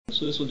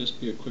So this will just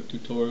be a quick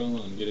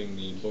tutorial on getting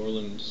the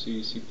Borland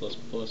C, C++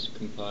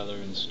 compiler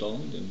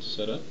installed and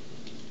set up.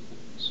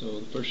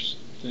 So the first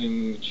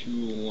thing that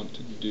you will want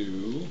to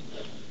do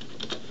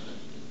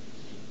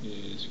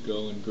is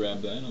go and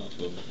grab that off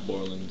of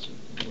Borland's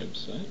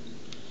website.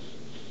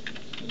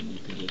 And you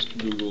can just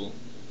Google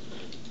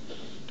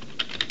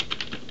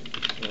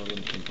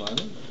Borland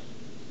compiler,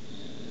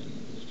 and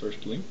the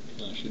first link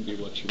should be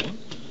what you want.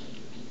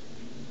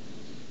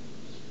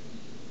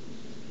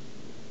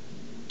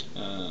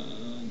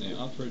 They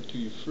offer it to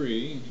you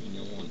free, and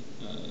you'll want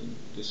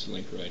this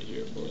link right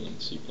here,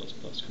 Borland C++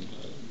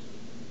 compiler.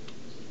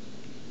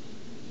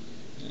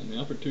 And they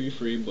offer it to you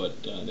free,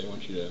 but they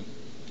want you to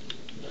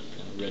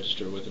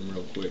register with them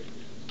real quick.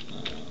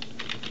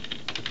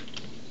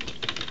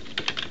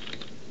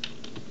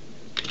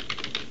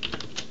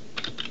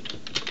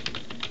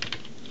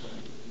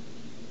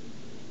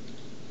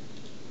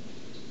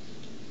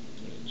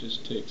 It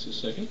just takes a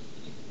second.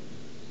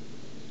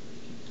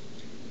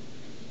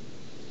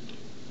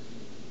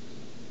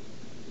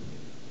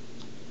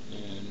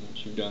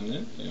 Once you've done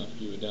that, they offer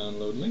you a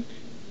download link,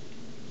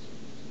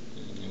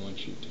 and they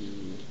want you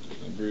to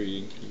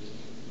agree to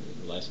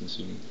the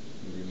licensing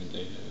agreement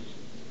they have.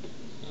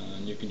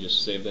 And you can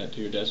just save that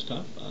to your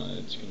desktop.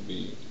 It's going to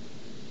be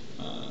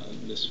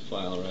this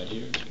file right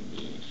here. It's going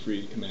to be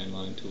free command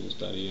line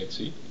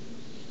tools.exe.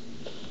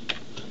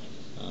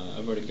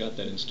 I've already got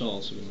that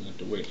installed, so we don't have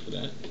to wait for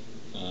that.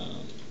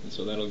 And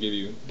so that'll give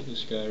you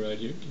this guy right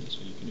here. And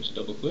so you can just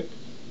double click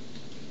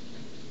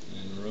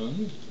and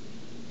run.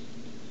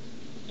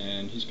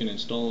 And he's going to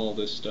install all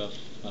this stuff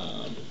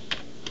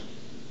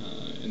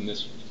in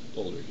this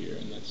folder here,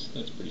 and that's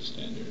pretty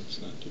standard.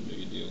 It's not too big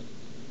a deal.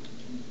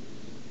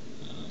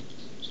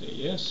 Say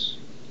yes.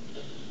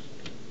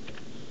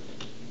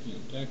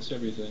 And tax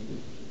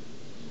everything.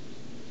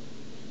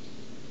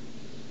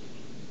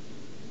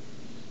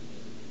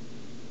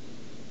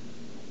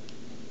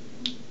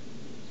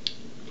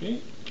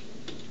 Okay,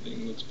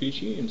 everything looks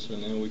peachy, and so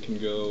now we can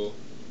go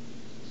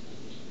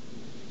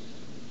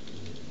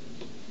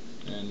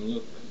and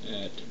look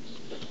at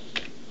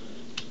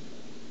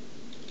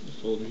the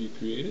folder he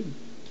created.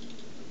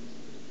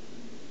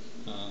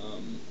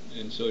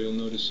 And so you'll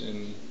notice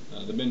in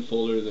the bin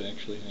folder they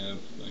actually have,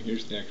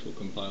 here's the actual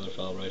compiler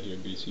file right here,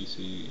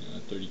 BCC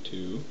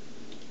 32.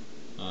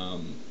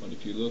 But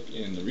if you look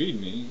in the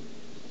README,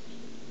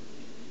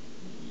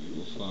 you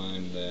will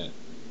find that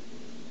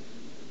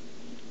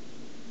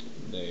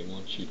they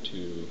want you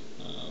to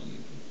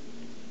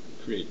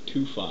create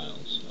two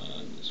files,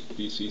 this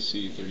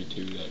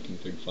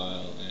bcc32.config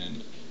file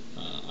and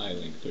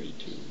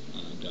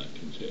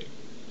ilink32.config.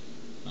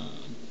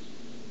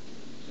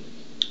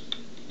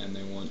 And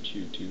they want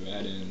you to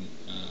add in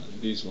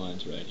these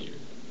lines right here.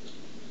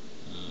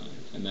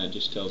 And that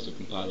just tells the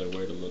compiler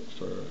where to look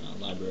for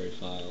library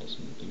files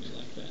and things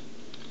like that.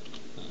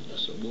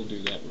 So we'll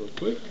do that real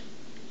quick.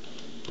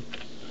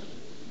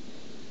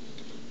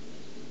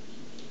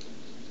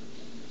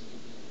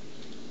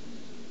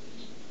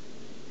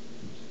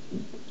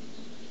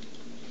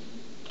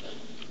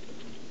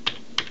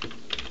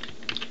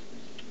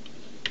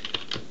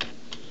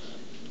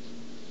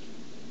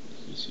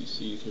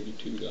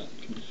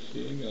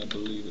 bcc32.config, I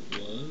believe it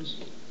was.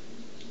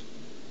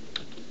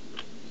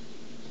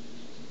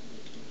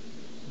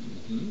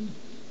 And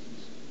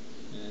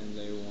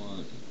they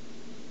want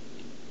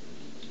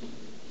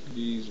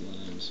these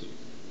lines here.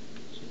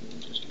 So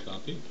we'll just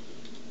copy.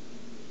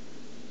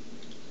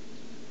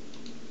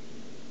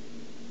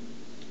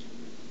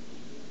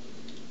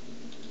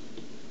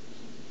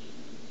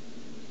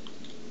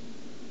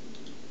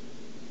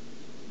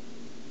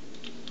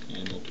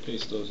 And we'll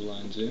paste those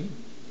lines in.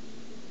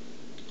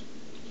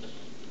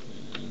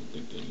 I don't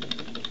think they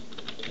need a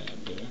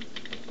tab there.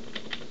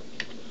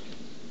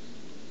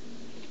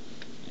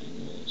 And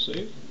we'll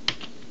save.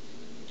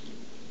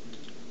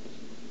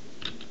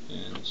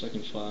 And the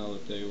second file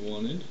that they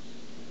wanted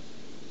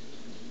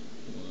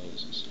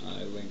was this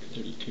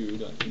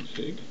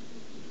ilink32.config.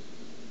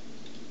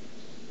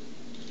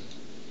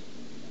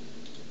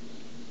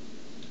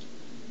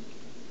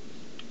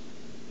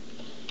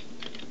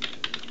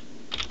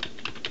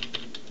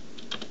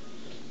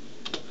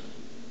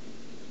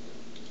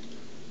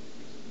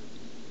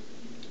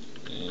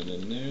 And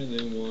in there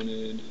they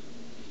wanted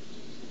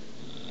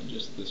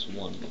just this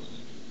one line.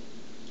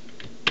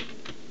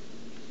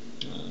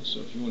 So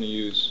if you want to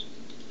use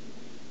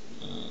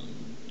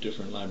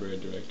different library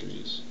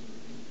directories,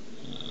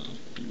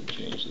 you would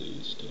change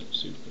these to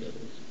suit whatever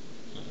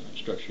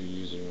structure you're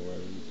using or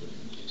wherever you put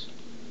in these.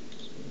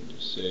 So we'll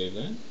just save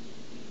that.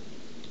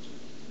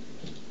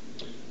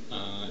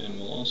 And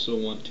we'll also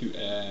want to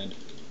add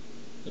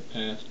the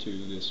path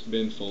to this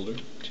bin folder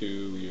to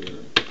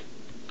your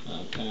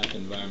path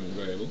environment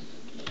variable.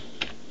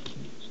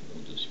 So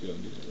we'll just go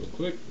and do that real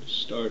quick.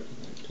 Start,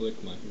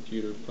 click my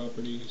computer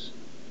properties,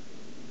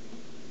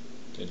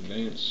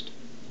 advanced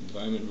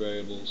environment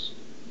variables,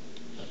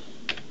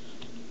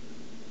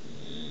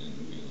 and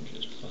we will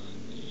just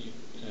find the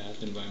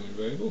path environment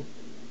variable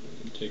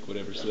and take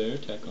whatever's there,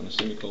 tack on a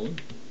semicolon,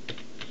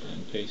 and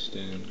paste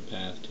in the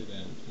path to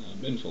that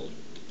bin folder.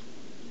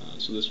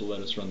 So this will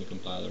let us run the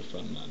compiler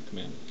from command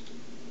line.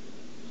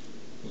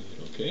 We'll hit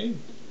OK.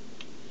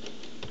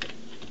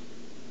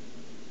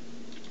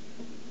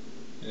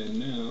 And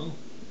now,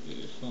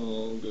 if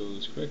all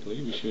goes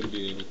correctly, we should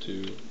be able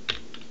to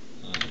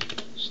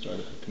start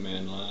up a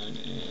command line,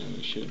 and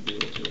we should be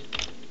able to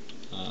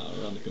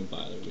run the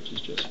compiler, which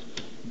is just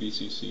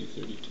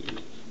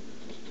BCC32.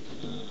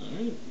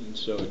 Alright, and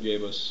so it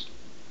gave us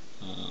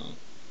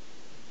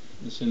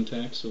the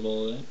syntax of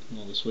all that,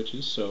 all the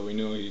switches, so we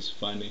know he's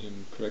finding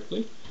him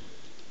correctly.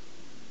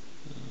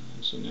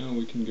 So now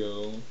we can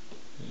go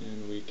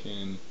and we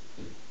can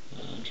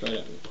try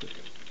that real quick.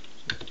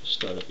 So just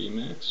start up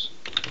Emacs.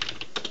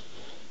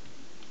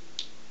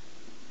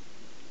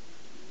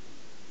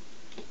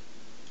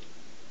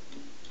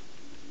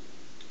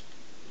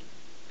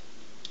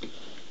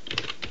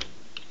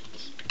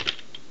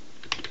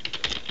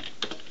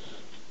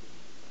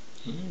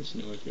 Alright, so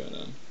now we've got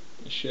a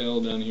shell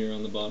down here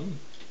on the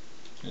bottom,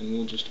 and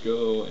we'll just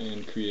go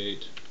and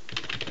create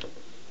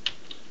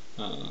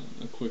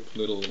a quick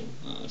little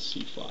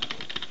C file.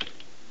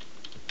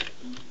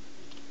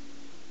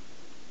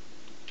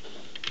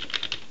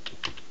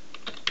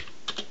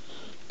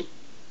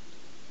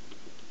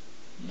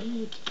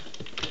 Right.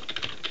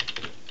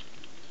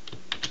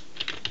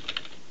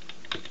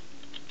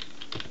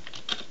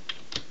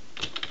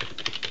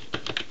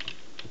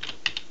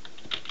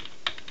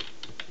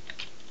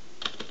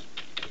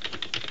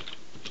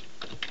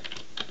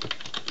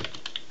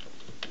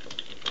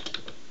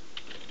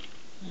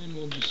 And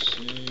we'll just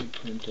say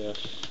printf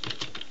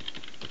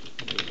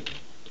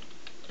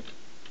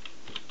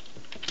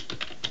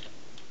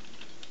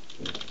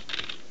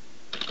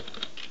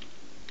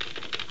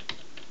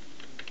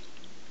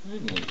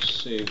and we'll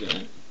just save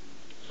that,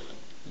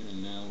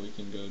 and now we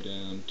can go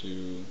down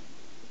to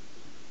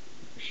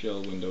our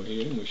shell window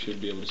here, and we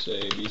should be able to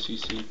say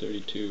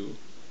BCC32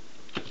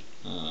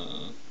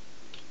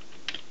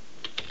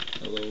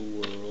 hello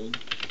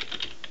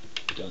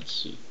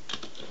world.c.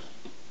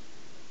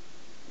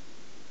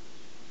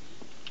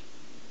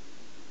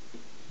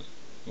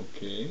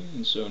 Okay,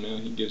 and so now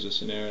he gives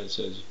us an error that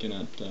says you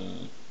cannot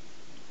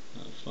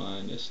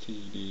find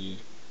std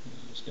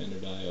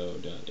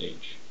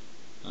standard.io.h.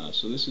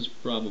 So this is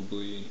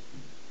probably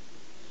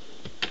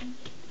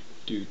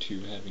due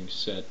to having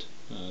set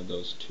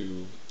those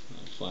two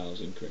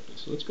files incorrectly.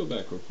 So let's go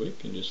back real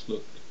quick and just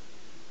look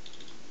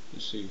to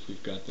see if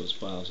we've got those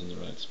files in the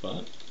right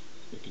spot.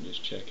 We can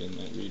just check in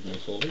that readme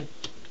folder.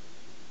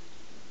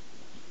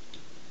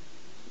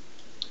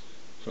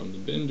 From the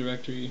bin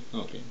directory,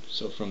 okay,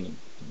 so from the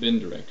bin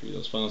directory,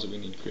 those files that we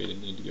need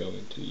created need to go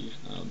into the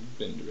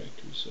bin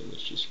directory. So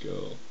let's just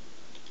go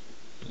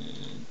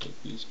and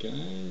take these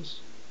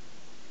guys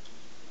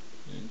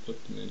and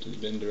put them into the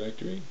bin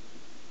directory.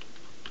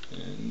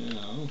 And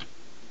now,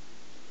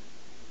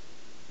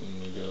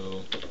 when we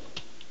go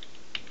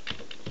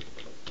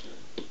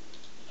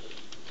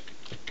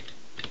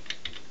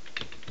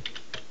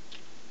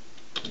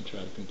and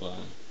try to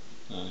compile,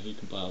 he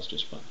compiles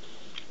just fine.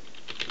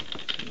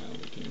 So now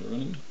we can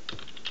run him,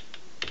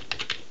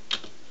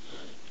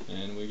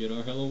 and we get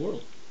our hello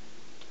world.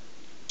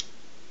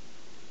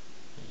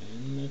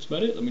 And that's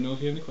about it. Let me know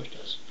if you have any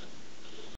questions.